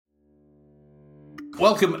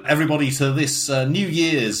Welcome, everybody, to this New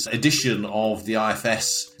Year's edition of the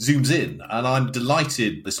IFS Zooms In. And I'm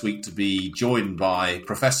delighted this week to be joined by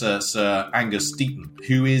Professor Sir Angus Deaton,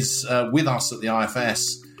 who is with us at the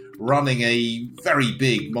IFS running a very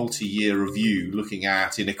big multi-year review looking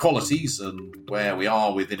at inequalities and where we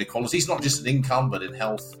are with inequalities, not just in income, but in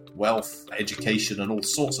health, wealth, education, and all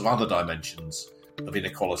sorts of other dimensions of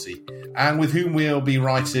inequality, and with whom we'll be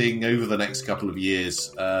writing over the next couple of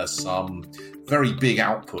years some very big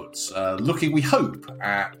outputs, looking, we hope,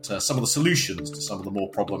 at some of the solutions to some of the more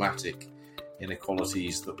problematic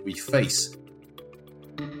inequalities that we face.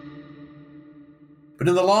 But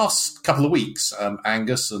in the last couple of weeks,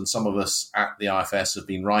 Angus and some of us at the IFS have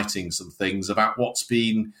been writing some things about what's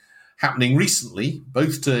been happening recently,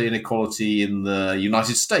 both to inequality in the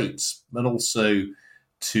United States and also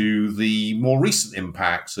to the more recent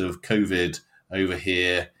impacts of COVID over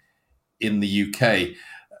here in the UK.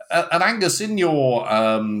 And Angus, in your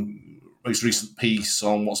most recent piece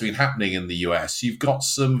on what's been happening in the US, you've got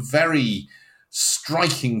some very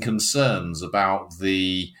striking concerns about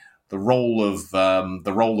the role of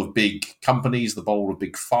big companies, the role of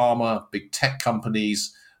big pharma, big tech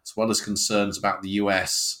companies, as well as concerns about the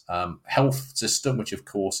US health system, which of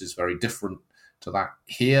course is very different to that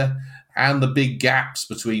here, and the big gaps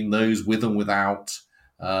between those with and without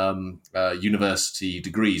university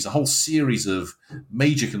degrees. A whole series of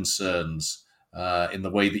major concerns in the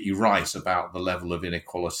way that you write about the level of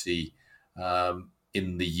inequality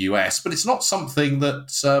in the US. But it's not something that,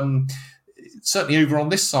 certainly over on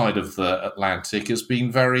this side of the Atlantic, has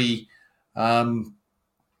been very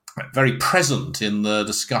present in the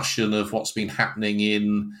discussion of what's been happening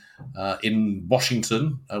in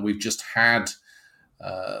Washington. We've just had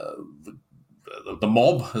the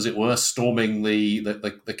mob, as it were, storming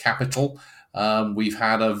the Capitol. We've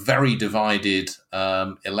had a very divided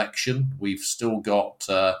election. We've still got,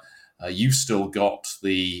 you've still got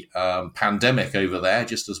the pandemic over there,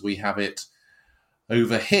 just as we have it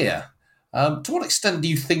over here. To what extent do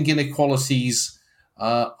you think inequalities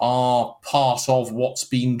are part of what's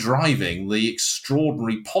been driving the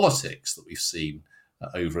extraordinary politics that we've seen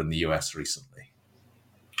over in the US recently?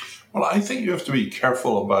 Well, I think you have to be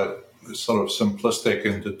careful about the sort of simplistic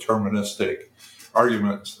and deterministic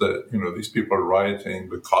arguments that, these people are rioting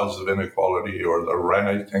because of inequality or they're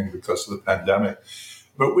rioting because of the pandemic.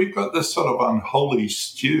 But we've got this sort of unholy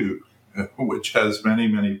stew, which has many,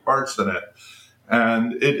 many parts in it.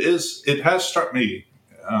 And it has struck me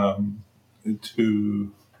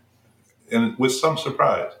with some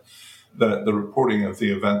surprise that the reporting of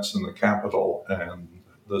the events in the Capitol and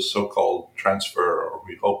the so-called transfer, or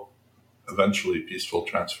we hope eventually peaceful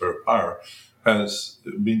transfer of power, has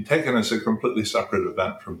been taken as a completely separate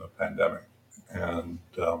event from the pandemic. And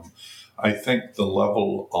I think the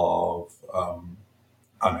level of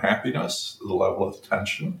unhappiness, the level of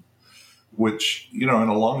tension, which, in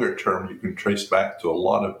a longer term, you can trace back to a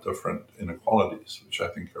lot of different inequalities, which I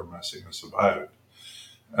think are messing us about,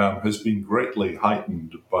 has been greatly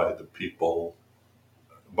heightened by the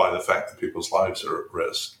fact that people's lives are at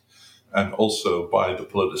risk, and also by the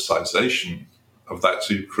politicization of that.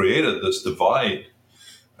 So you've created this divide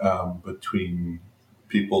between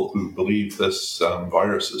people who believe this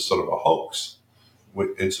virus is sort of a hoax.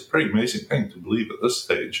 It's a pretty amazing thing to believe at this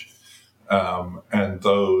stage, and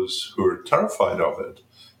those who are terrified of it.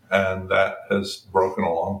 And that has broken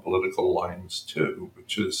along political lines too,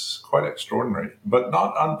 which is quite extraordinary, but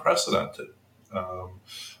not unprecedented.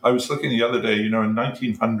 I was looking the other day, in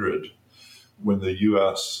 1900, when the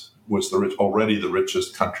U.S. was already the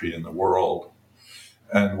richest country in the world,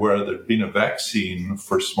 and where there'd been a vaccine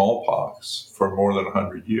for smallpox for more than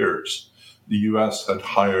 100 years, the U.S. had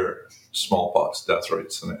higher smallpox death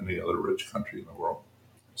rates than any other rich country in the world.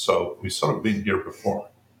 So we've sort of been here before.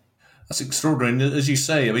 That's extraordinary. And as you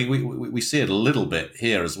say, I mean, we see it a little bit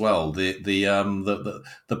here as well. The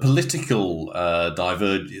political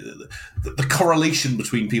the correlation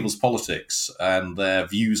between people's politics and their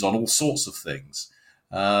views on all sorts of things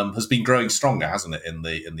has been growing stronger, hasn't it, in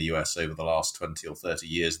the US over the last 20 or 30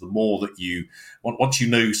 years? The more that once you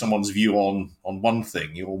know someone's view on one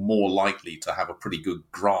thing, you're more likely to have a pretty good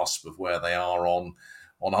grasp of where they are on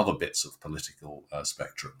other bits of political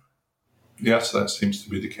spectrum. Yes, that seems to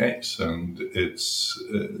be the case, and it's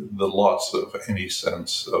the loss of any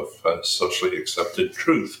sense of socially accepted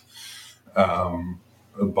truth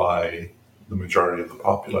by the majority of the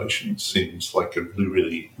population seems like a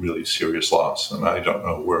really, really serious loss, and I don't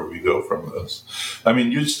know where we go from this. I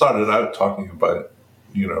mean, you started out talking about,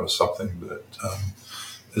 something that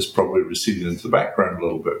has probably receded into the background a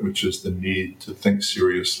little bit, which is the need to think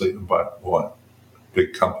seriously about what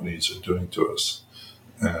big companies are doing to us.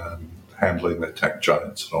 and handling the tech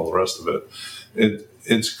giants and all the rest of it.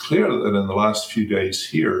 It's clear that in the last few days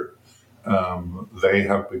here, they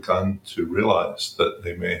have begun to realize that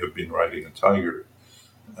they may have been riding a tiger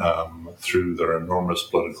through their enormous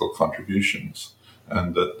political contributions,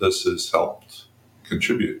 and that this has helped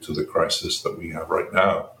contribute to the crisis that we have right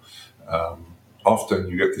now. Often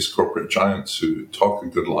you get these corporate giants who talk a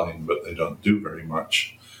good line, but they don't do very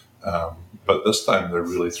much. But this time they're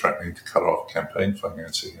really threatening to cut off campaign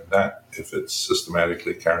financing, and that, if it's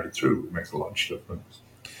systematically carried through, would make a large difference.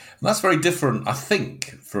 And that's very different, I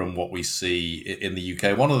think, from what we see in the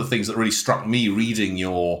UK. One of the things that really struck me reading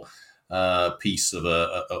your piece of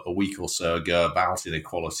a week or so ago about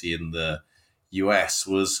inequality in the US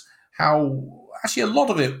was how actually a lot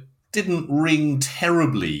of it didn't ring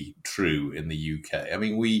terribly true in the UK. I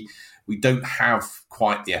mean, we don't have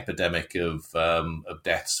quite the epidemic of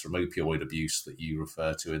deaths from opioid abuse that you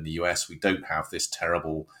refer to in the US. We don't have this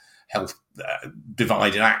terrible health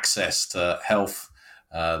divide in access to health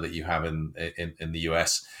that you have in the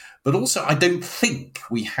US. But also, I don't think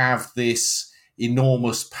we have this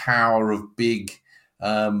enormous power of big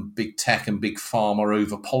tech and big pharma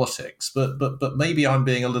over politics. But maybe I'm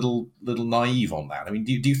being a little naive on that. I mean,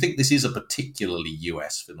 do you think this is a particularly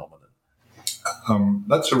US phenomenon?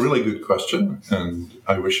 That's a really good question, and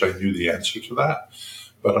I wish I knew the answer to that.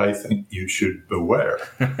 But I think you should beware.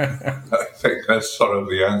 I think that's sort of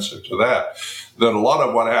the answer to that. That a lot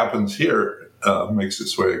of what happens here makes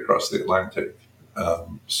its way across the Atlantic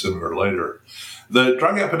sooner or later. The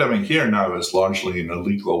drug epidemic here now is largely an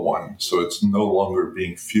illegal one, so it's no longer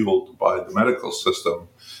being fueled by the medical system.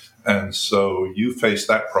 And so you face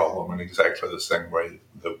that problem in exactly the same way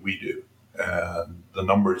that we do. And the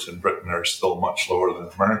numbers in Britain are still much lower than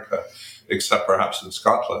America, except perhaps in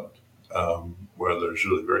Scotland, where there's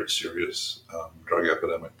really very serious drug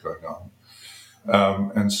epidemic going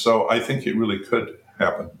on. And so I think it really could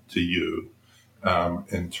happen to you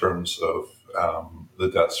in terms of the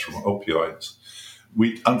deaths from opioids.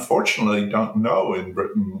 We unfortunately don't know in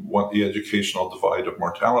Britain what the educational divide of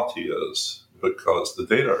mortality is because the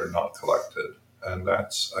data are not collected. And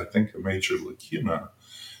that's, I think, a major lacuna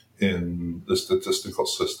in the statistical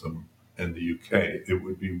system in the UK. It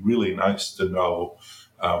would be really nice to know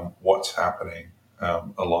what's happening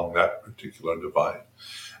along that particular divide.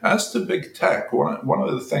 As to big tech, one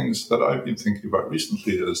of the things that I've been thinking about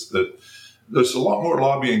recently is that there's a lot more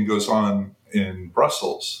lobbying goes on in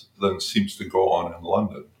Brussels than seems to go on in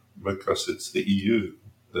London because it's the EU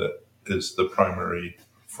that is the primary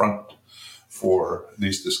front for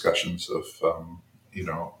these discussions of,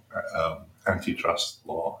 antitrust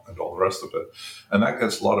law and all the rest of it. And that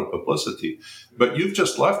gets a lot of publicity. But you've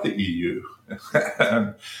just left the EU.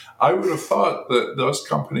 And I would have thought that those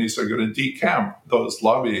companies are going to decamp, those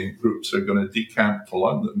lobbying groups are going to decamp to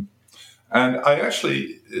London. And I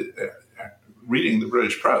actually, reading the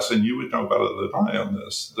British press, and you would know better than I on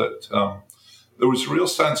this, that there was a real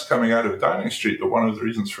sense coming out of Downing Street that one of the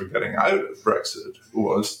reasons for getting out of Brexit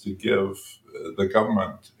was to give the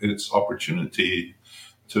government its opportunity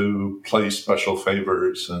to play special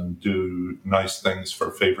favors and do nice things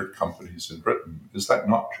for favored companies in Britain. Is that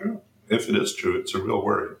not true? If it is true, it's a real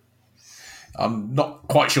worry. I'm not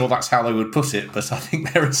quite sure that's how they would put it, but I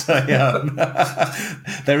think there is a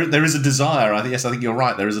there is a desire. I think you're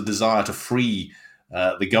right. There is a desire to free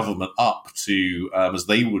the government up to, as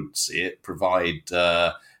they would see it, provide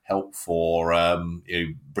help for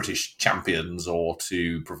British champions or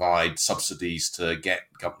to provide subsidies to get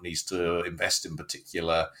companies to invest in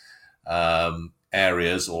particular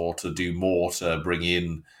areas or to do more to bring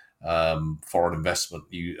in foreign investment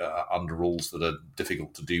under rules that are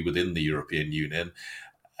difficult to do within the European Union.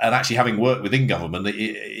 And actually, having worked within government,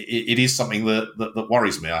 it is something that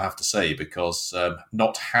worries me, I have to say, because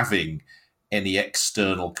not having any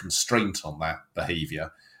external constraint on that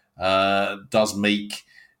behaviour does make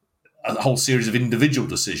a whole series of individual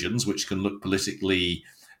decisions, which can look politically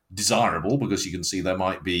desirable because you can see there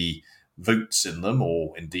might be votes in them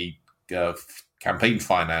or indeed campaign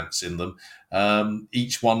finance in them,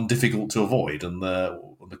 each one difficult to avoid. And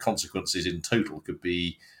the consequences in total could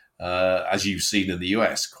be, as you've seen in the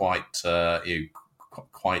US, quite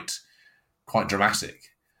dramatic.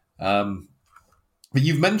 But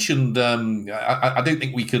you've mentioned, I don't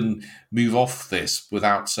think we can move off this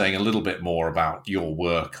without saying a little bit more about your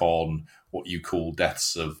work on what you call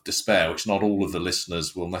deaths of despair, which not all of the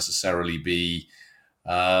listeners will necessarily be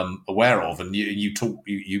aware of. And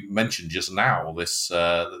you mentioned just now this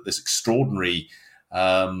extraordinary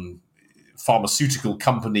pharmaceutical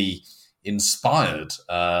company inspired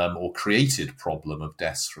or created problem of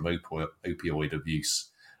deaths from opioid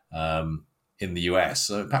abuse in the US.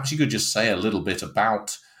 So perhaps you could just say a little bit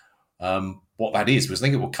about what that is, because I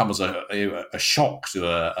think it will come as a shock to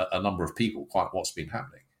a number of people, quite what's been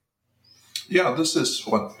happening. Yeah, this is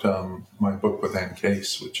what my book with Anne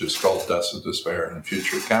Case, which is called Deaths of Despair and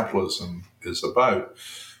Future Capitalism, is about.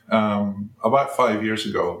 About 5 years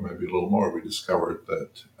ago, maybe a little more, we discovered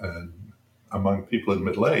that among people in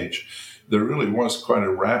middle age, there really was quite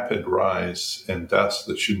a rapid rise in deaths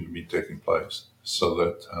that shouldn't be taking place. So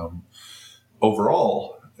that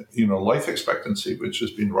overall, life expectancy, which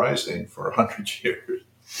has been rising for 100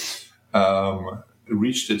 years,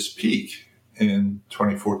 reached its peak in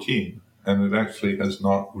 2014, and it actually has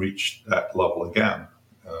not reached that level again.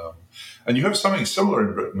 And you have something similar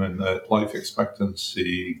in Britain in that life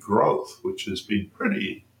expectancy growth, which has been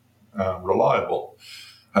pretty reliable,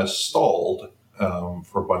 has stalled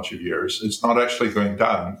for a bunch of years. It's not actually going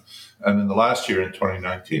down. And in the last year, in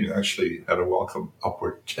 2019, it actually had a welcome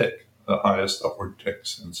upward tick, the highest upward tick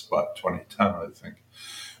since about 2010, I think.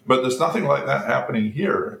 But there's nothing like that happening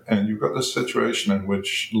here. And you've got this situation in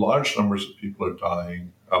which large numbers of people are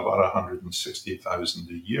dying, about 160,000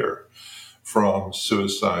 a year, from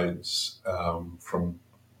suicides, from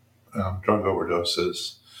drug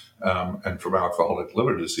overdoses, and from alcoholic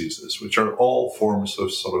liver diseases, which are all forms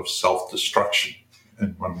of sort of self-destruction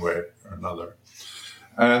in one way or another.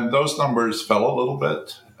 And those numbers fell a little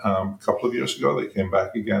bit a couple of years ago. They came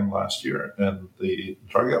back again last year, and the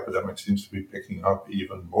drug epidemic seems to be picking up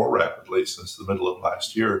even more rapidly since the middle of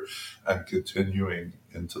last year and continuing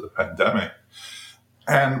into the pandemic.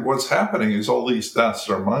 And what's happening is all these deaths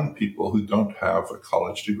are among people who don't have a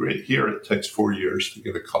college degree. Here, it takes 4 years to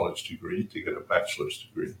get a college degree, to get a bachelor's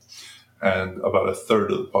degree. And about a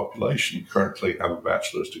third of the population currently have a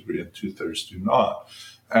bachelor's degree, and 2/3 do not.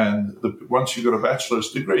 And once you get a bachelor's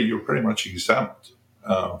degree, you're pretty much exempt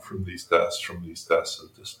from these deaths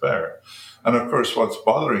of despair. And of course, what's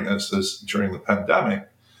bothering us is during the pandemic,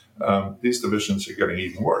 these divisions are getting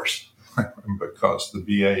even worse because the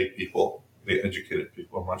BA people, the educated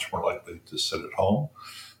people, are much more likely to sit at home,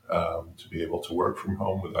 to be able to work from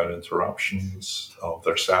home without interruptions of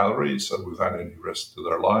their salaries and without any risk to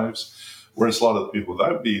their lives. Whereas a lot of the people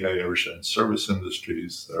without BA are in service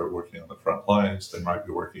industries, they're working on the front lines, they might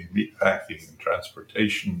be working in meatpacking and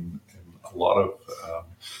transportation, in a lot of,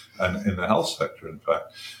 and in the health sector, in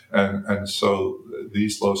fact. And so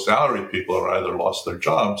these low salary people are either lost their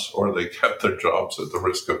jobs or they kept their jobs at the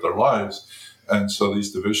risk of their lives. And so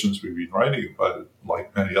these divisions we've been writing about,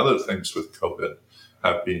 like many other things with COVID,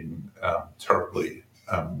 have been terribly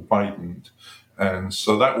widened. And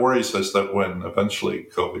so that worries us that when eventually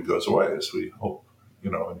COVID goes away, as we hope,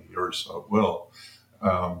 in a year or so it will,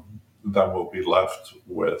 then we'll be left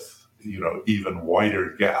with, even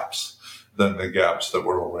wider gaps than the gaps that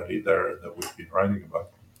were already there and that we've been writing about.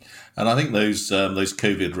 And I think those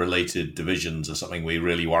COVID-related divisions are something we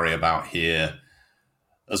really worry about here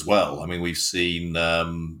as well. I mean, we've seen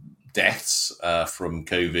deaths from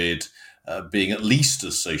COVID being at least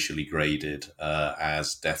as socially graded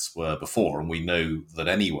as deaths were before. And we know that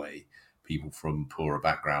anyway, people from poorer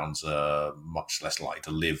backgrounds are much less likely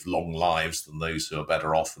to live long lives than those who are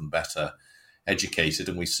better off and better educated.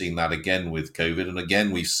 And we've seen that again with COVID. And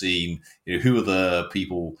again, we've seen, who are the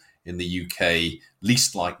people in the UK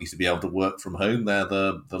least likely to be able to work from home? They're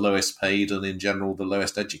the lowest paid and in general the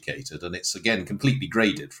lowest educated. And it's again completely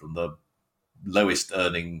graded from the lowest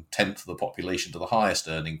earning tenth of the population to the highest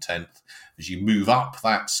earning tenth. As you move up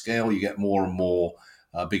that scale, you get more and more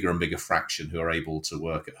bigger and bigger fraction who are able to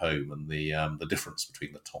work at home. And the difference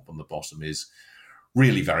between the top and the bottom is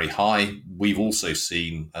really very high. We've also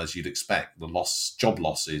seen, as you'd expect, the job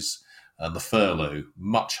losses and the furlough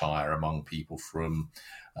much higher among people from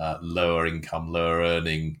lower income, lower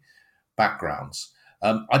earning backgrounds.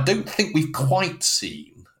 I don't think we've quite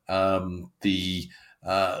seen the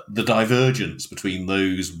divergence between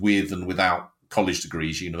those with and without college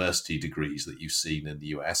degrees, university degrees that you've seen in the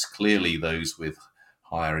US. Clearly, those with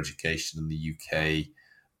higher education in the UK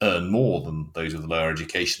earn more than those with lower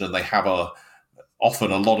education, and they have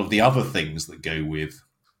often a lot of the other things that go with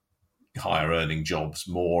higher earning jobs,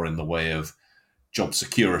 more in the way of job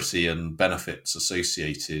security and benefits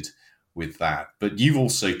associated with that. But you've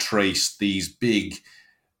also traced these big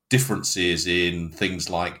differences in things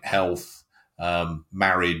like health,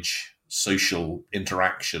 marriage, social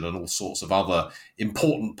interaction, and all sorts of other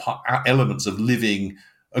important elements of living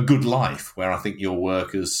a good life, where I think your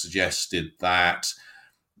work has suggested that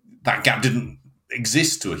gap didn't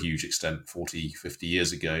exist to a huge extent 40, 50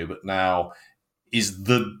 years ago, but now is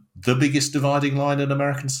the biggest dividing line in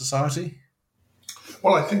American society?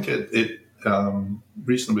 Well, I think it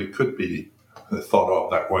reasonably could be thought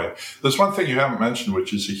of that way. There's one thing you haven't mentioned,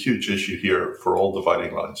 which is a huge issue here for all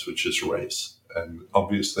dividing lines, which is race. And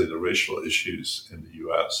obviously the racial issues in the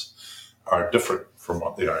US are different from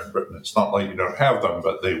what they are in Britain. It's not like you don't have them,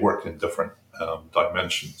 but they work in different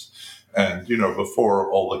dimensions. And,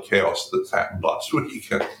 before all the chaos that's happened last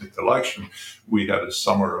week at the election, we had a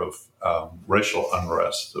summer of racial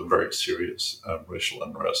unrest, a very serious racial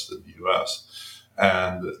unrest in the US.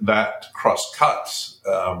 And that cross-cuts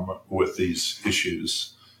with these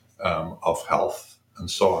issues of health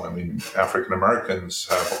and so on. I mean, African Americans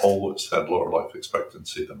have always had lower life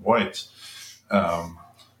expectancy than whites.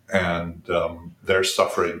 And they're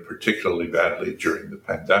suffering particularly badly during the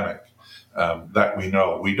pandemic. That we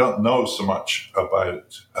know. We don't know so much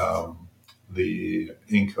about the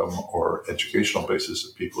income or educational basis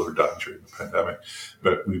of people who are dying during the pandemic,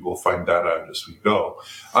 but we will find that out as we go.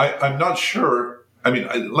 I'm not sure. I mean,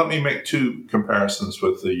 let me make two comparisons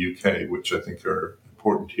with the UK, which I think are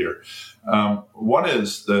important here. One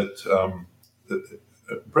is that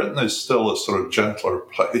Britain is still a sort of gentler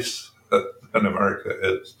place than America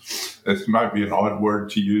is. It might be an odd word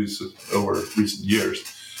to use over recent years,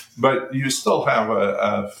 but you still have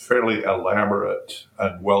a fairly elaborate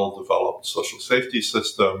and well-developed social safety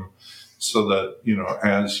system so that,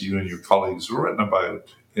 as you and your colleagues have written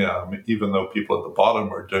about, even though people at the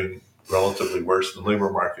bottom are doing relatively worse in the labor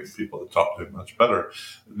market, people at the top doing much better,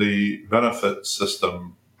 the benefit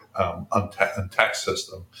system and tax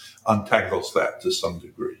system untangles that to some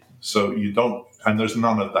degree. So you don't, and there's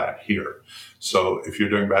none of that here. So if you're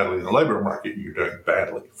doing badly in the labor market, you're doing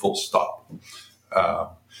badly, full stop.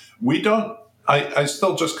 I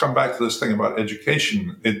still just come back to this thing about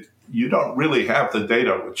education. You don't really have the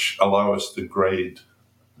data which allow us to grade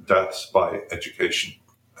deaths by education.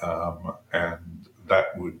 And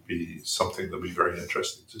that would be something that would be very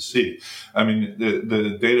interesting to see. I mean,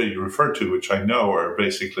 the data you refer to, which I know are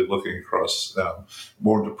basically looking across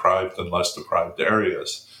more deprived and less deprived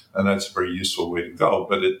areas. And that's a very useful way to go,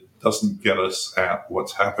 but it doesn't get us at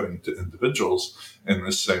what's happening to individuals in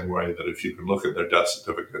the same way that if you can look at their death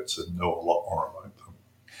certificates and know a lot more about them.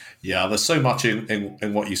 Yeah, there's so much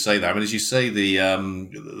in what you say there. I mean, as you say,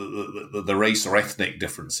 the race or ethnic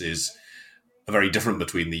differences are very different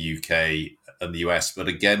between the UK and the US. But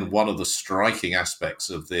again, one of the striking aspects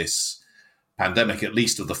of this pandemic, at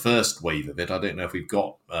least of the first wave of it, I don't know if we've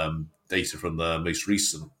got data from the most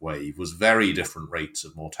recent wave, was very different rates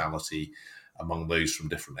of mortality among those from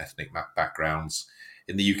different ethnic backgrounds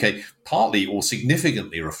in the UK, partly or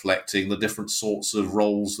significantly reflecting the different sorts of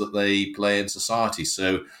roles that they play in society.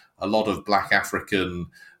 So a lot of Black African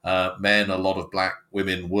men, a lot of Black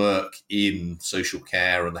women work in social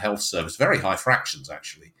care and the health service, very high fractions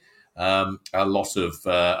actually. A lot of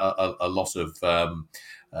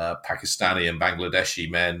Pakistani and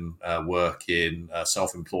Bangladeshi men work in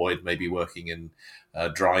self-employed, maybe working in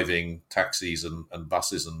driving taxis and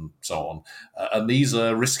buses and so on. And these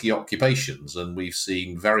are risky occupations, and we've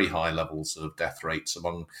seen very high levels of death rates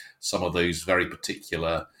among some of those very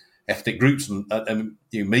particular ethnic groups. And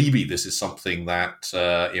maybe this is something that,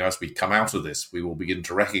 as we come out of this, we will begin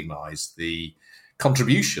to recognise the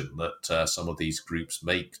contribution that some of these groups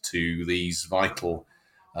make to these vital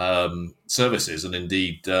services, and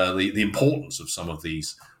indeed the importance of some of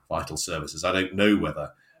these vital services. I don't know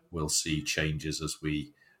whether we'll see changes as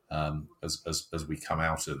we come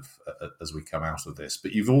out of this.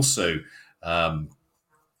 But you've also,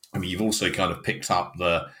 you've also kind of picked up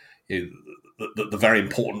the very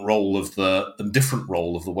important role of and different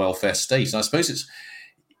role of the welfare state. And I suppose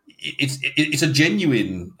it's a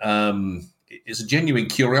genuine. It's a genuine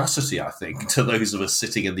curiosity, I think, to those of us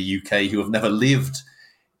sitting in the UK who have never lived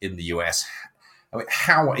in the US,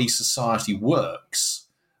 how a society works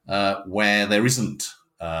where there isn't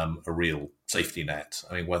a real safety net.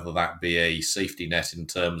 I mean, whether that be a safety net in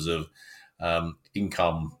terms of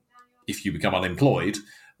income if you become unemployed,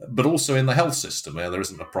 but also in the health system where there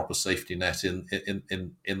isn't a proper safety net in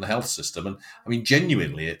the health system. And I mean,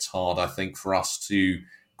 genuinely, it's hard, I think, for us to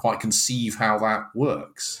quite conceive how that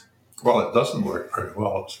works. Well, it doesn't work very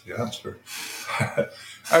well, is the answer.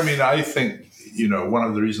 I mean, I think, one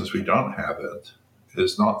of the reasons we don't have it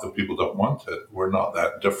is not that people don't want it. We're not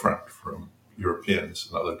that different from Europeans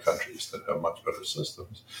and other countries that have much better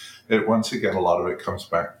systems. Once again, a lot of it comes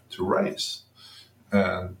back to race.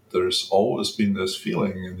 And there's always been this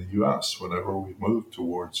feeling in the US, whenever we move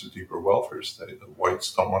towards a deeper welfare state, that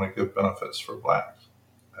whites don't want to give benefits for blacks.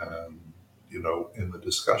 And, in the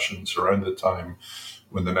discussions around the time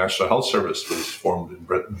when the National Health Service was formed in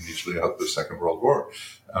Britain, usually after the Second World War,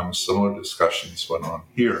 similar discussions went on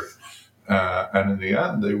here. And in the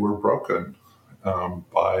end, they were broken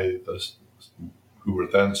by the who were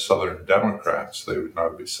then Southern Democrats, they would now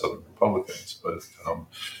be Southern Republicans, but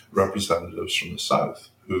representatives from the South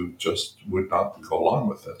who just would not go along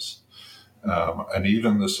with this. And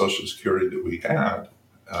even the Social Security that we had,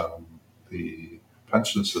 the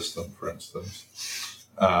pension system, for instance,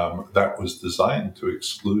 that was designed to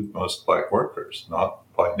exclude most black workers, not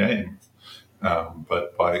by name,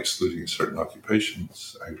 but by excluding certain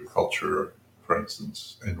occupations, agriculture, for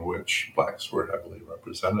instance, in which blacks were heavily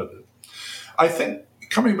represented. I think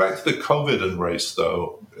coming back to the COVID and race,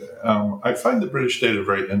 though, I find the British data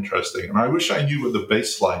very interesting, and I wish I knew what the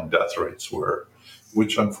baseline death rates were,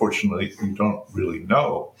 which unfortunately we don't really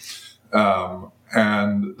know.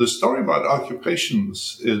 And the story about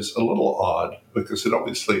occupations is a little odd because it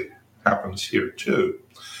obviously happens here too.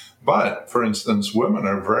 But, for instance, women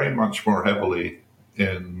are very much more heavily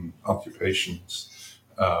in occupations,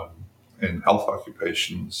 in health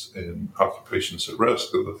occupations, in occupations at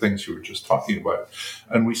risk, of the things you were just talking about.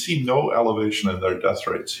 And we see no elevation in their death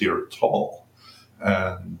rates here at all.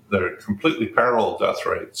 And they're completely parallel death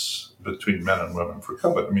rates between men and women for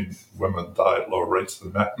COVID. I mean, women die at lower rates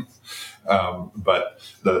than men. But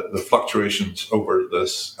the fluctuations over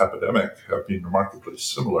this epidemic have been remarkably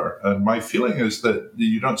similar. And my feeling is that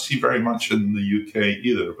you don't see very much in the UK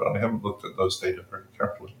either, but I haven't looked at those data very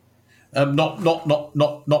carefully.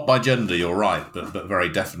 Not by gender, you're right, but very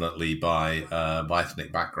definitely by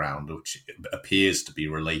ethnic background, which appears to be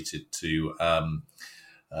related to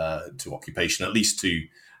occupation, at least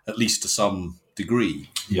to some degree.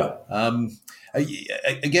 Yeah.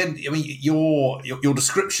 Again, I mean, your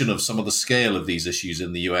description of some of the scale of these issues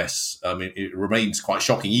in the US, I mean, it remains quite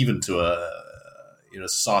shocking, even to a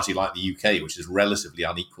society like the UK, which is relatively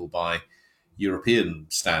unequal by European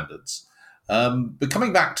standards. But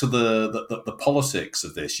coming back to the politics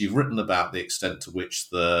of this, you've written about the extent to which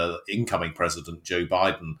the incoming president, Joe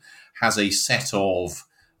Biden, has a set of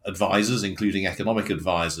advisors, including economic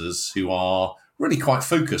advisors, who are really quite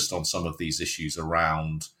focused on some of these issues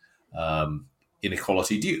around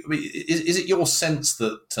inequality. Is it your sense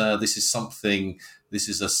that this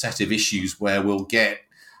is a set of issues where we'll get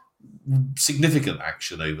significant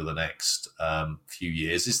action over the next few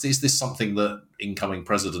years? Is this something that incoming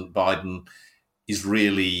President Biden is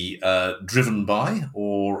really driven by,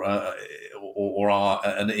 or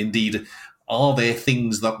indeed, are there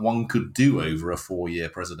things that one could do over a 4-year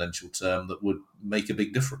presidential term that would make a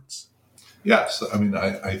big difference? Yes, I mean,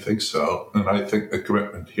 I think so. And I think the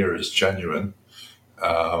commitment here is genuine.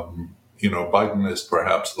 Biden is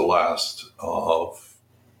perhaps the last of,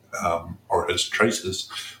 or his traces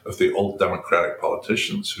of the old Democratic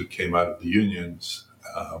politicians who came out of the unions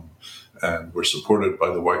and were supported by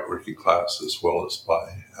the white working class as well as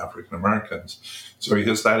by African Americans. So he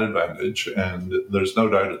has that advantage. And there's no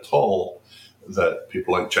doubt at all that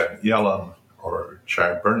people like Janet Yellen or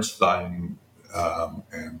Sharon Bernstein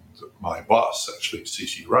and my boss, actually,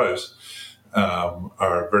 C.C. Rouse,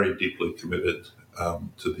 are very deeply committed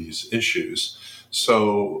to these issues.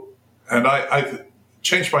 So, and I've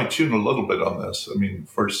changed my tune a little bit on this. I mean,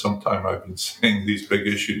 for some time I've been saying these big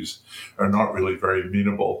issues are not really very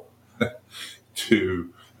amenable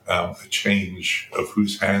to a change of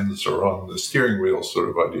whose hands are on the steering wheel sort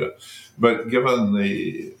of idea. But given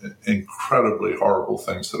the incredibly horrible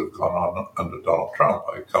things that have gone on under Donald Trump,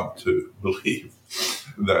 I come to believe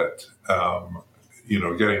that,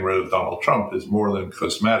 getting rid of Donald Trump is more than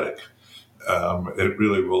cosmetic. It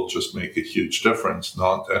really will just make a huge difference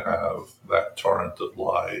not to have that torrent of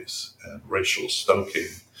lies and racial stoking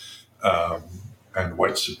and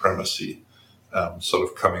white supremacy sort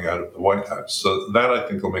of coming out of the White House. So that, I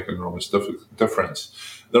think, will make an enormous difference.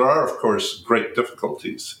 There are, of course, great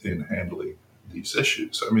difficulties in handling these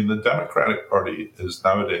issues. I mean, the Democratic Party is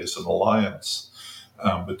nowadays an alliance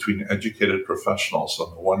between educated professionals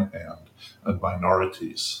on the one hand and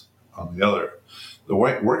minorities on the other. The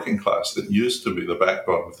white working class that used to be the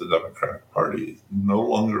backbone of the Democratic Party no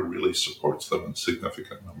longer really supports them in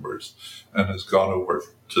significant numbers and has gone over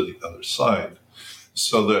to the other side.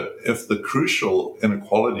 So that if the crucial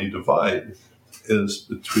inequality divide is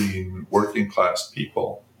between working class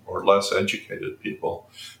people or less educated people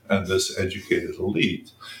and this educated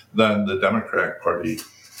elite, then the Democratic Party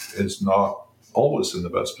is not always in the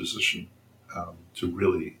best position to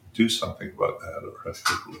really do something about that or have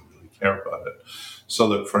people who really care about it. So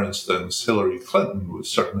that, for instance, Hillary Clinton was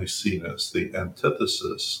certainly seen as the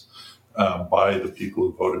antithesis by the people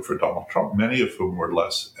who voted for Donald Trump, many of whom were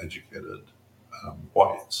less educated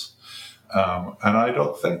whites. And I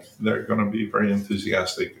don't think they're going to be very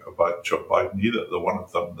enthusiastic about Joe Biden either. The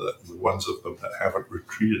ones of them that haven't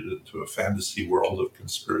retreated into a fantasy world of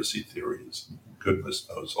conspiracy theories, and goodness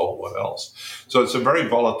knows all what else. So it's a very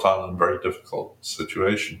volatile and very difficult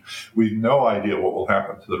situation. We've no idea what will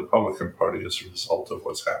happen to the Republican Party as a result of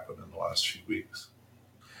what's happened in the last few weeks.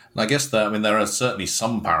 And I guess there are certainly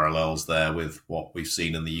some parallels there with what we've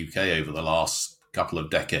seen in the UK over the last couple of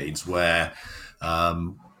decades, where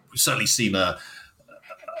we've certainly seen a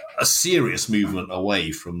serious movement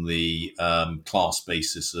away from the class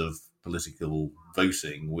basis of political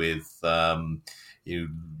voting, with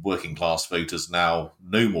working class voters now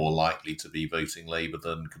no more likely to be voting Labour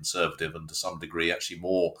than Conservative, and to some degree actually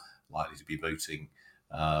more likely to be voting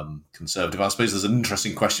Conservative. I suppose there's an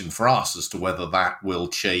interesting question for us as to whether that will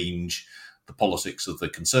change the politics of the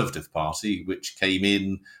Conservative Party, which came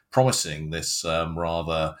in promising this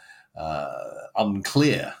rather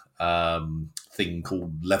unclear thing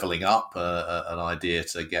called levelling up, an idea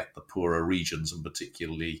to get the poorer regions, and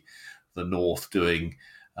particularly the north, doing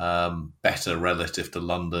better relative to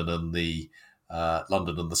London and the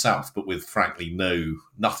south, but with frankly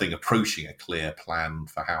nothing approaching a clear plan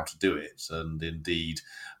for how to do it. And indeed,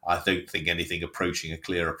 I don't think anything approaching a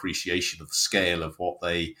clear appreciation of the scale of what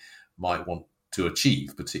they might want to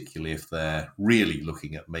achieve, particularly if they're really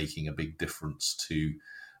looking at making a big difference to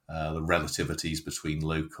the relativities between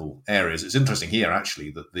local areas. It's interesting here,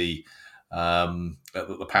 actually, that the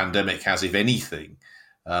pandemic has, if anything,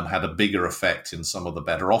 had a bigger effect in some of the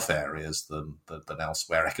better off areas than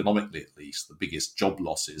elsewhere, economically at least. The biggest job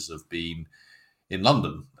losses have been in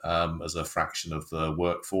London as a fraction of the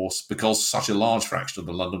workforce, because such a large fraction of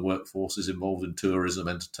the London workforce is involved in tourism,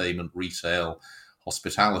 entertainment, retail,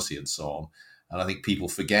 hospitality, and so on. And I think people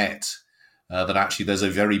forget that actually there's a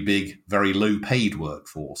very big, very low-paid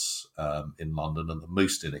workforce in London, and that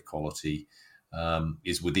most inequality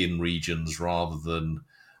is within regions rather than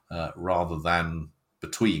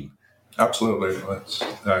between. Absolutely.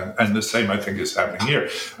 And the same, I think, is happening here.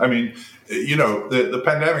 I mean, the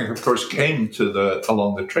pandemic, of course, came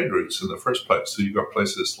along the trade routes in the first place. So you've got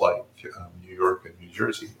places like New York and New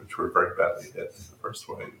Jersey, which were very badly hit in the first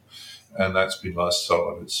wave. And that's been less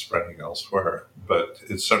so, and it's spreading elsewhere. But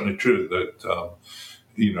it's certainly true that,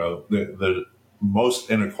 the most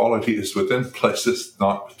inequality is within places,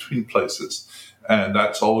 not between places. And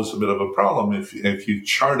that's always a bit of a problem if you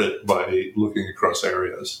chart it by looking across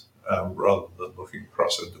areas rather than looking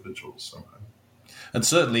across individuals somehow. And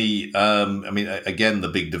certainly, again,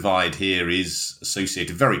 the big divide here is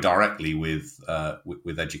associated very directly with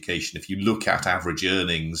education. If you look at average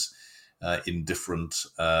earnings in different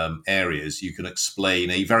areas, you can explain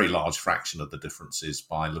a very large fraction of the differences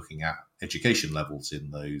by looking at education levels in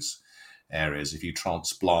those areas. If you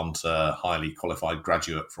transplant a highly qualified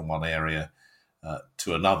graduate from one area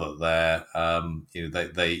to another,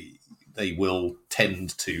 they will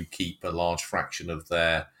tend to keep a large fraction of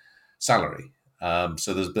their salary.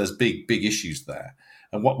 So there's big issues there.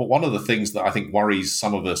 And one of the things that I think worries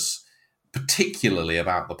some of us, particularly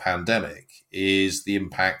about the pandemic, is the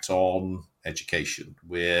impact on education.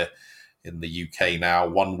 We're in the UK now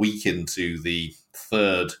 1 week into the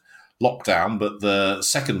third lockdown, but the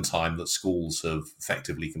second time that schools have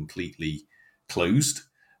effectively completely closed.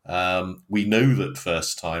 We know that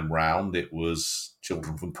first time round it was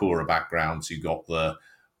children from poorer backgrounds who got the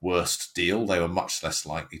worst deal. They were much less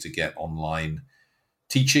likely to get online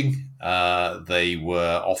teaching. They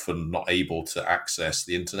were often not able to access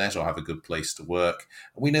the internet or have a good place to work.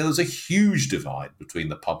 And we know there's a huge divide between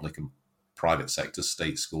the public and private sectors,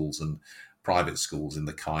 state schools and private schools, in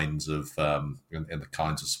the kinds of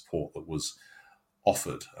support that was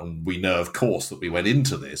offered. And we know, of course, that we went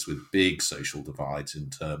into this with big social divides in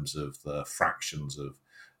terms of the fractions of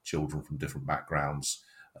children from different backgrounds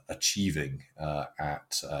achieving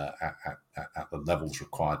at the levels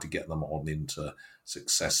required to get them on into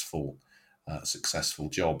successful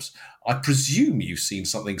jobs. I presume you've seen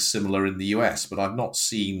something similar in the US, but I've not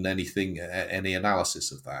seen any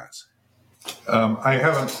analysis of that. I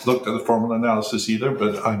haven't looked at the formal analysis either,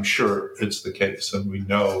 but I'm sure it's the case. And we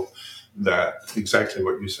know that exactly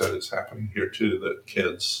what you said is happening here too, that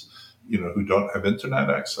kids, who don't have internet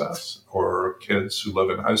access, or kids who live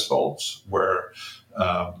in households where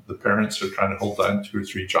the parents are trying to hold down 2 or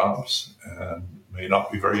 3 jobs and may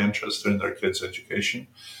not be very interested in their kids' education,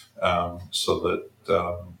 so that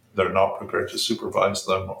they're not prepared to supervise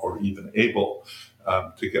them or even able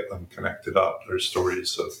to get them connected up. There's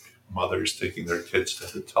stories of mothers taking their kids to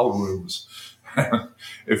hotel rooms.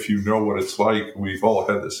 If you know what it's like, we've all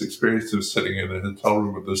had this experience of sitting in a hotel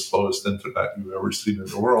room with the slowest internet you've ever seen in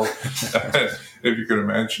the world. if you can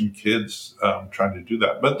imagine kids trying to do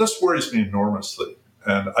that. But this worries me enormously.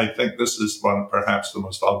 And I think this is perhaps the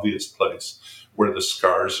most obvious place where the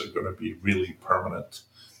scars are going to be really permanent.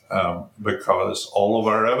 Because all of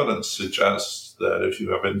our evidence suggests that if you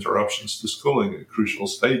have interruptions to schooling at crucial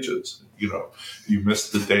stages, you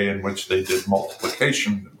missed the day in which they did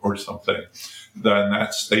multiplication or something, then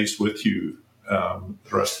that stays with you the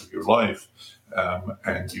rest of your life,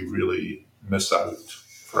 and you really miss out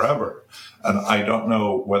forever. And I don't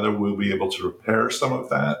know whether we'll be able to repair some of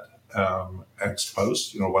that ex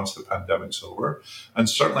post, once the pandemic's over. And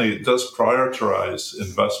certainly it does prioritize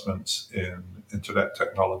investments in internet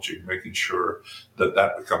technology, making sure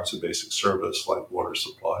that becomes a basic service like water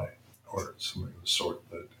supply or something of the sort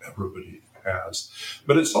that everybody has.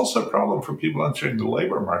 But it's also a problem for people entering the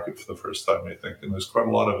labor market for the first time, I think. And there's quite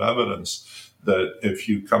a lot of evidence that if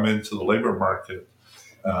you come into the labor market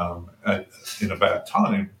in a bad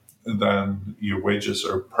time, then your wages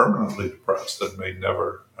are permanently depressed and may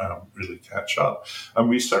never really catch up. And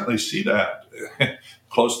we certainly see that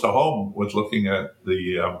close to home with looking at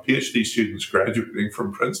the PhD students graduating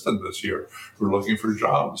from Princeton this year who are looking for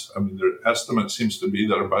jobs. I mean, their estimate seems to be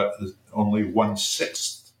that about only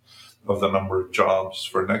 1/6 of the number of jobs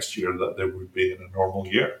for next year that there would be in a normal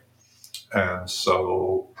year. And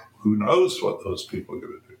so who knows what those people are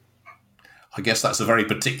going to do. I guess that's a very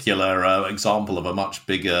particular example of a much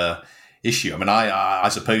bigger issue. I mean, I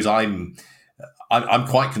suppose I'm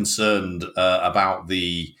quite concerned about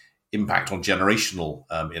the impact on generational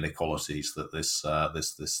inequalities that this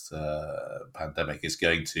pandemic is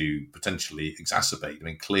going to potentially exacerbate. I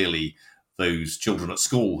mean, clearly, those children at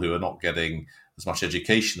school who are not getting as much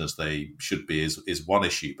education as they should be is one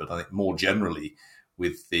issue. But I think more generally,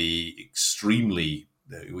 with the extremely,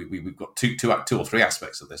 we've got two or three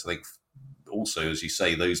aspects of this. I think also, as you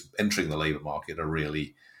say, those entering the labour market are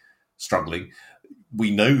really struggling.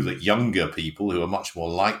 We know that younger people who are much more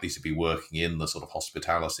likely to be working in the sort of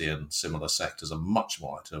hospitality and similar sectors are much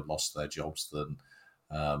more likely to have lost their jobs than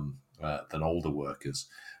older workers.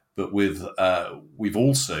 But we've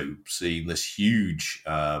also seen this huge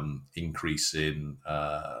increase in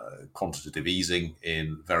quantitative easing,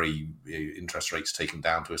 in interest rates taken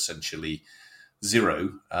down to essentially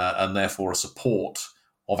zero, and therefore a support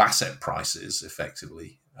of asset prices,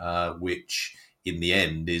 effectively, which in the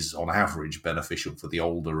end is on average beneficial for the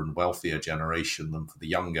older and wealthier generation than for the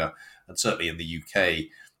younger, and certainly in the UK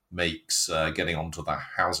makes getting onto the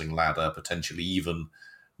housing ladder potentially even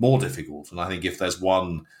more difficult. And I think if there's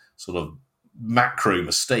one sort of macro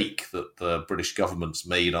mistake that the British government's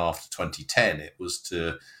made after 2010, it was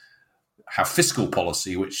to have fiscal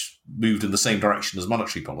policy which moved in the same direction as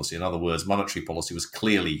monetary policy. In other words, monetary policy was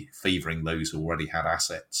clearly favouring those who already had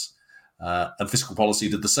assets, and fiscal policy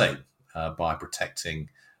did the same by protecting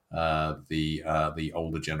the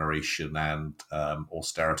older generation, and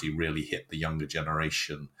austerity really hit the younger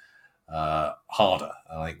generation harder.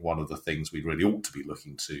 And I think one of the things we really ought to be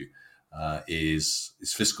looking to is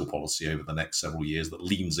fiscal policy over the next several years that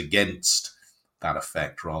leans against that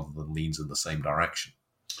effect rather than leans in the same direction.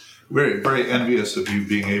 Very, very envious of you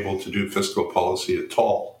being able to do fiscal policy at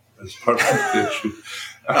all as part of the issue.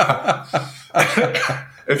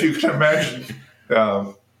 If you can imagine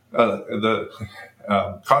the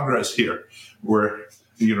Congress here, where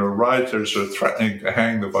rioters are threatening to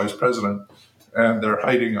hang the vice president and they're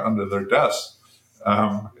hiding under their desks,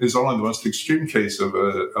 is only the most extreme case of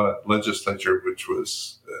a legislature which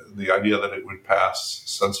was the idea that it would pass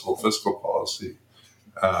sensible fiscal policy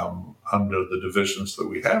under the divisions that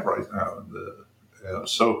we have right now. And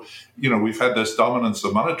so we've had this dominance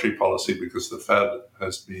of monetary policy because the Fed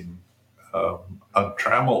has been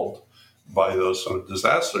untrammeled by those sort of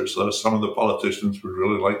disasters. So some of the politicians would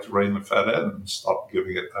really like to rein the Fed in and stop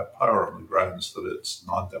giving it that power on the grounds that it's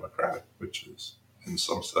non-democratic, which is in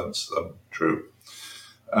some sense true.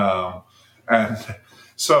 And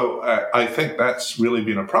so I think that's really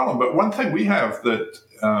been a problem. But one thing we have that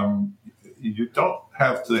you don't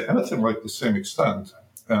have to anything like the same extent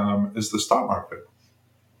is the stock market.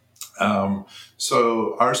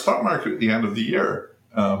 So our stock market at the end of the year,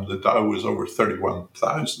 the Dow was over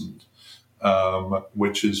 31,000,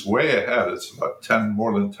 which is way ahead. It's about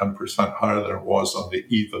more than 10% higher than it was on the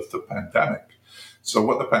eve of the pandemic. So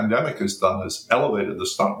what the pandemic has done is elevated the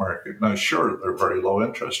stock market. Now, sure, there are very low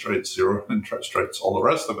interest rates, zero interest rates, all the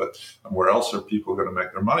rest of it. And where else are people going to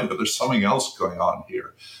make their money? But there's something else going on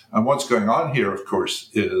here. And what's going on here, of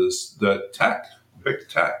course, is that big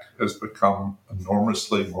tech, has become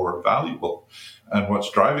enormously more valuable. And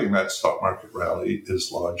what's driving that stock market rally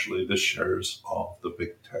is largely the shares of the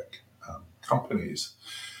big tech companies.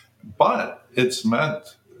 But it's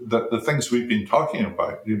meant the things we've been talking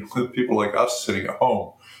about, people like us sitting at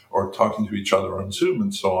home or talking to each other on Zoom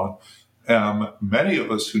and so on, many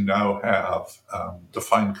of us who now have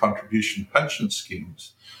defined contribution pension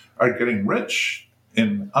schemes are getting rich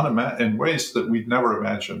in ways that we'd never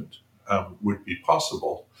imagined would be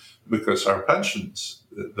possible, because our pensions,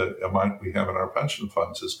 the amount we have in our pension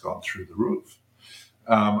funds, has gone through the roof.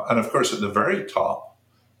 And of course, at the very top,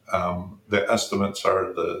 the estimates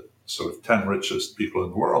are the sort of 10 richest people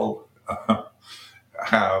in the world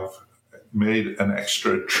have made an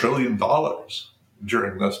extra $1 trillion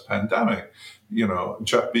during this pandemic.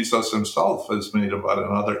 Jeff Bezos himself has made about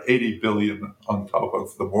another 80 billion on top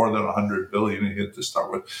of the more than 100 billion he had to start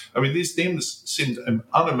with. I mean, these names seemed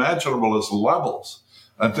unimaginable as levels,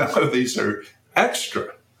 and now these are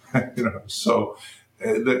extra. So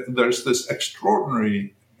there's this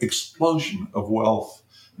extraordinary explosion of wealth,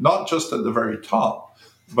 not just at the very top,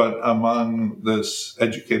 but among this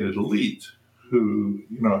educated elite who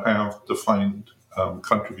have defined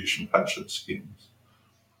contribution pension schemes.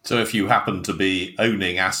 So if you happen to be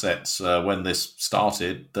owning assets when this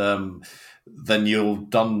started, then you've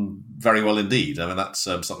done very well indeed. I mean, that's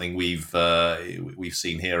something we've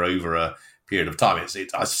seen here over a period of time.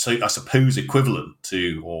 It's I suppose equivalent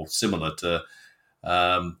to or similar to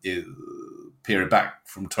period back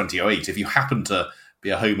from 2008. If you happen to be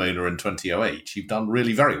a homeowner in 2008, you've done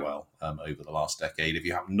really very well over the last decade. If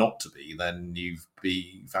you happen not to be, then you've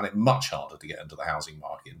found it much harder to get into the housing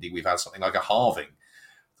market. Indeed, we've had something like a halving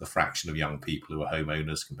the fraction of young people who are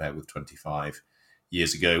homeowners compared with 25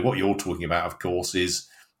 years ago. What you're talking about, of course, is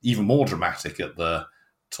even more dramatic at the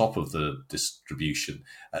top of the distribution.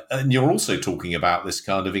 And you're also talking about this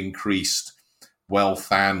kind of increased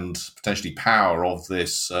wealth and potentially power of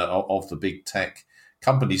this of the big tech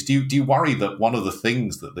companies. Do you worry that one of the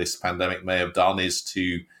things that this pandemic may have done is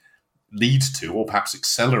to lead to, or perhaps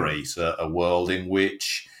accelerate, a world in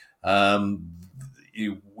which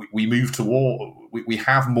we move toward, we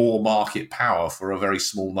have more market power for a very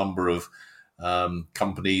small number of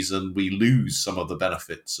companies, and we lose some of the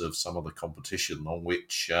benefits of some of the competition on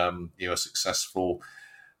which a successful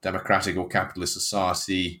democratic or capitalist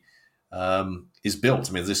society is built.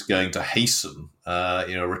 I mean, is this going to hasten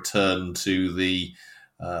a return to the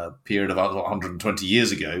period of 120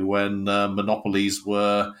 years ago when monopolies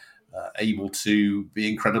were able to be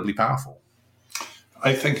incredibly powerful?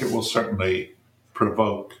 I think it will certainly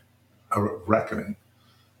provoke a reckoning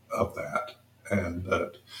of that. And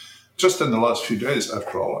that just in the last few days,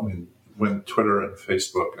 after all, I mean, when Twitter and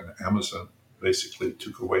Facebook and Amazon basically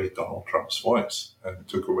took away Donald Trump's voice and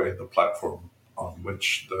took away the platform on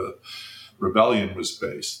which the rebellion was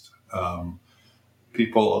based,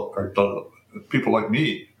 people like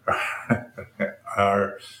me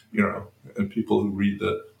are, and people who read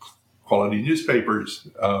the quality newspapers,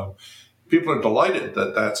 people are delighted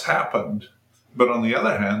that that's happened. But on the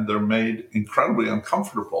other hand, they're made incredibly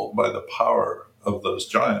uncomfortable by the power of those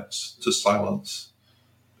giants to silence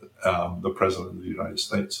the President of the United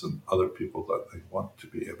States and other people that they want to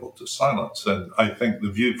be able to silence. And I think the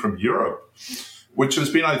view from Europe, which has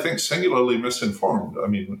been, I think, singularly misinformed. I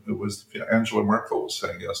mean, it was Angela Merkel was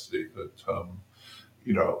saying yesterday that,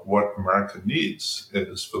 what America needs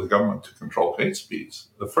is for the government to control hate speech.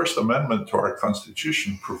 The First Amendment to our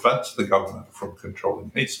Constitution prevents the government from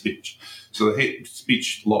controlling hate speech. So the hate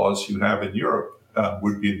speech laws you have in Europe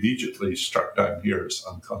would be immediately struck down here as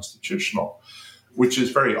unconstitutional, which is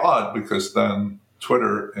very odd because then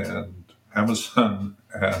Twitter and Amazon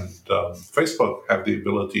and Facebook have the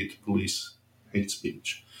ability to police hate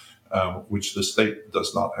speech, which the state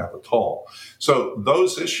does not have at all. So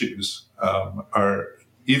those issues are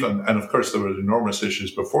even, and of course there were enormous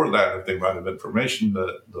issues before that of the amount of information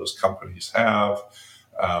that those companies have.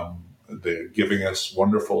 They're giving us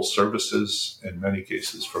wonderful services in many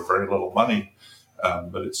cases for very little money,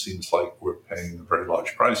 but it seems like we're paying a very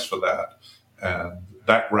large price for that. And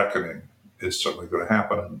that reckoning is certainly going to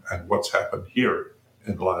happen. And what's happened here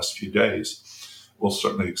in the last few days will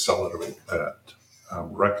certainly accelerate that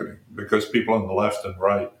reckoning, because people on the left and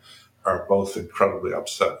right are both incredibly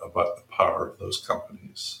upset about the power of those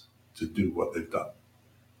companies to do what they've done.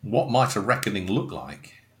 What might a reckoning look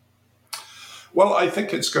like? Well, I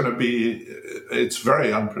think it's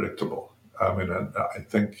very unpredictable. I mean, I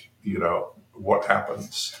think, what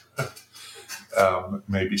happens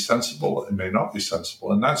may be sensible, it may not be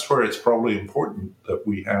sensible. And that's where it's probably important that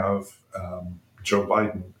we have Joe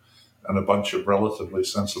Biden and a bunch of relatively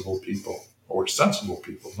sensible people, or sensible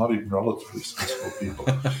people, not even relatively sensible people,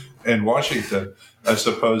 in Washington, as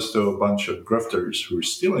opposed to a bunch of grifters who are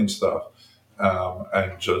stealing stuff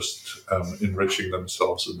and just enriching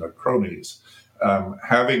themselves and their cronies.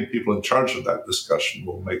 Having people in charge of that discussion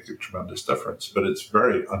will make a tremendous difference, but it's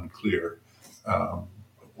very unclear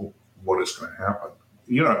what is going to happen.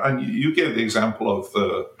 And you gave the example of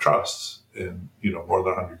the trusts in, more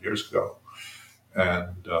than 100 years ago.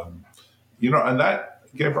 And, and that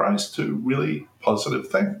gave rise to really positive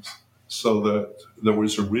things, so that there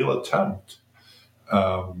was a real attempt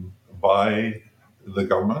by the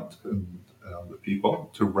government and the people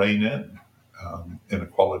to rein in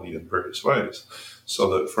inequality in various ways. So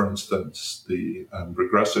that, for instance, the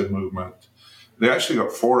regressive movement, they actually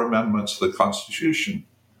got 4 amendments to the Constitution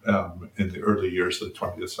in the early years of the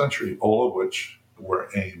 20th century, all of which were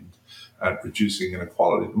aimed at reducing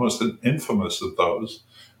inequality. The most infamous of those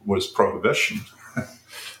was prohibition,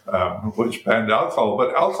 which banned alcohol.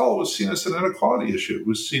 But alcohol was seen as an inequality issue. It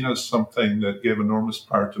was seen as something that gave enormous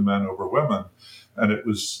power to men over women. And it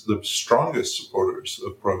was the strongest supporters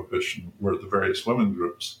of prohibition were the various women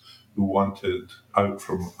groups who wanted out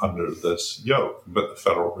from under this yoke. But the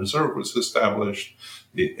Federal Reserve was established,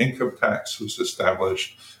 the income tax was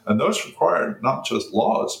established, and those required not just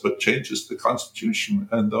laws, but changes to the Constitution,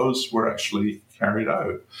 and those were actually carried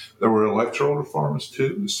out. There were electoral reforms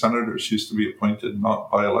too. The senators used to be appointed not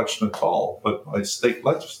by election at all, but by state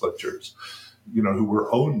legislatures, who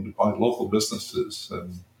were owned by local businesses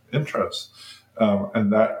and interests.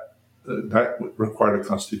 And that required a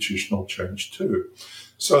constitutional change too.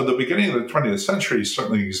 So the beginning of the 20th century is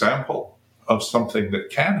certainly an example of something that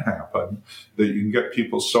can happen, that you can get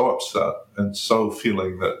people so upset and so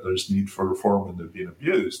feeling that there's need for reform and they're being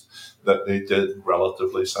abused, that they did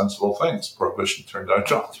relatively sensible things. Prohibition turned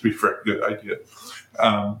out not to be a very good idea.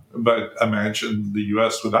 But imagine the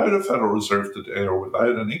U.S. without a Federal Reserve today, or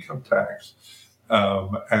without an income tax,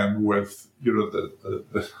 and with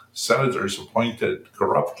the senators appointed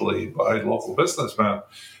corruptly by local businessmen.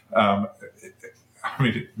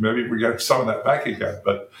 Maybe we're getting some of that back again,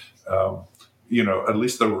 but at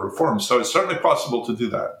least there were reforms. So it's certainly possible to do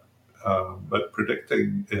that, but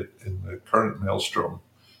predicting it in the current maelstrom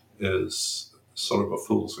is sort of a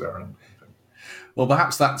fool's errand. Well,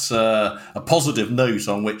 perhaps that's a positive note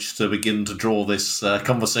on which to begin to draw this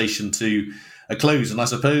conversation to a close. And I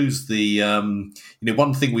suppose the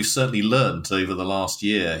one thing we've certainly learned over the last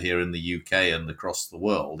year here in the UK and across the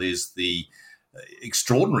world is the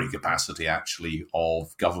extraordinary capacity, actually,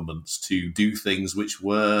 of governments to do things which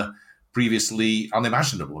were previously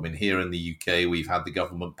unimaginable. I mean, here in the UK, we've had the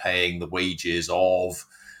government paying the wages of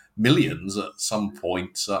millions, at some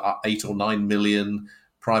point, 8 or 9 million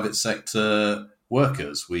private sector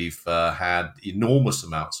workers. We've had enormous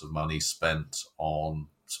amounts of money spent on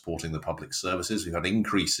supporting the public services. We've had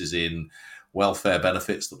increases in welfare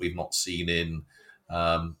benefits that we've not seen in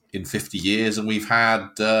 50 years, and we've had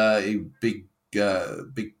big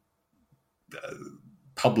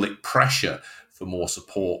public pressure for more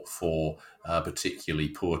support for particularly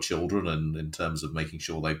poor children, and in terms of making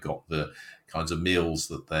sure they've got the kinds of meals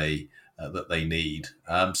that they need.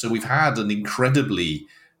 So we've had an incredibly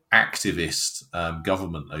activist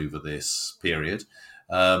government over this period.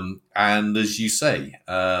 And as you say,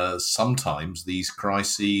 sometimes these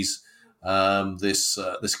crises,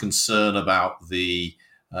 this concern about the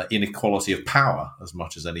inequality of power, as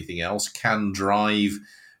much as anything else, can drive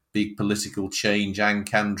big political change and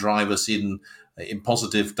can drive us in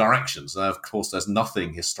positive directions. Now, of course, there's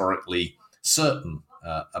nothing historically certain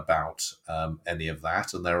about any of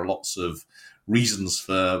that, and there are lots of reasons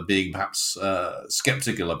for being perhaps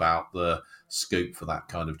skeptical about the scope for that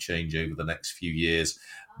kind of change over the next few years.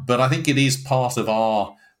 But I think it is part of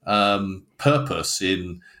our purpose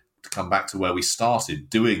to come back to where we started,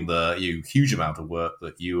 doing the huge amount of work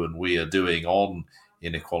that you and we are doing on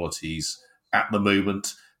inequalities at the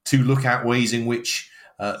moment, to look at ways in which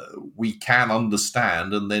we can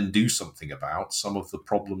understand and then do something about some of the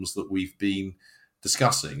problems that we've been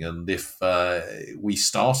discussing. And if we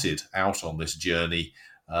started out on this journey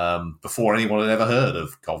before anyone had ever heard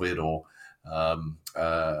of COVID or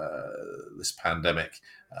this pandemic,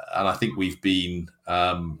 and I think we've been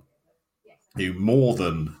more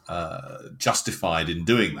than justified in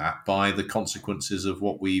doing that by the consequences of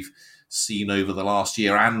what we've seen over the last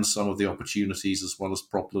year, and some of the opportunities as well as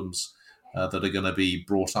problems that are going to be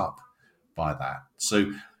brought up by that.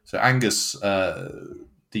 So Angus,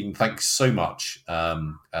 Dean, thanks so much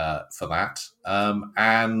for that.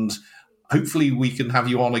 And hopefully we can have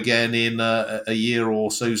you on again in a year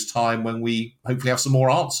or so's time, when we hopefully have some more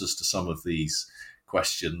answers to some of these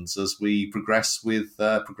questions as we progress with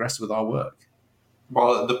our work.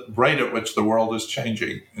 Well, the rate at which the world is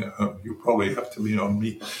changing, you probably have to be on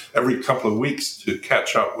me every couple of weeks to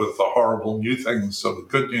catch up with the horrible new things, so the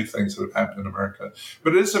good new things that have happened in America.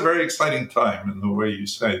 But it is a very exciting time in the way you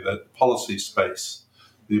say that policy space,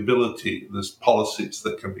 the ability, there's policies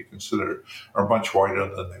that can be considered are much wider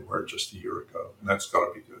than they were just a year ago. And that's got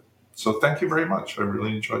to be good. So thank you very much. I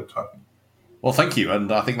really enjoyed talking. Well, thank you. And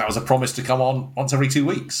I think that was a promise to come on once every 2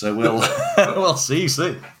 weeks. So we'll see you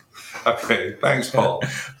soon. Okay, thanks, Paul.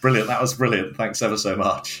 Brilliant. That was brilliant. Thanks ever so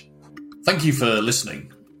much. Thank you for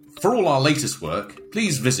listening. For all our latest work,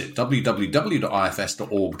 please visit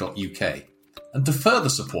www.ifs.org.uk. And to further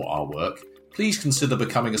support our work, please consider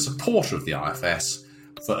becoming a supporter of the IFS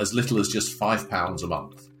for as little as just £5 a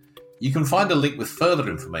month. You can find a link with further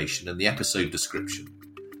information in the episode description.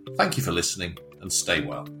 Thank you for listening and stay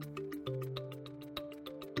well.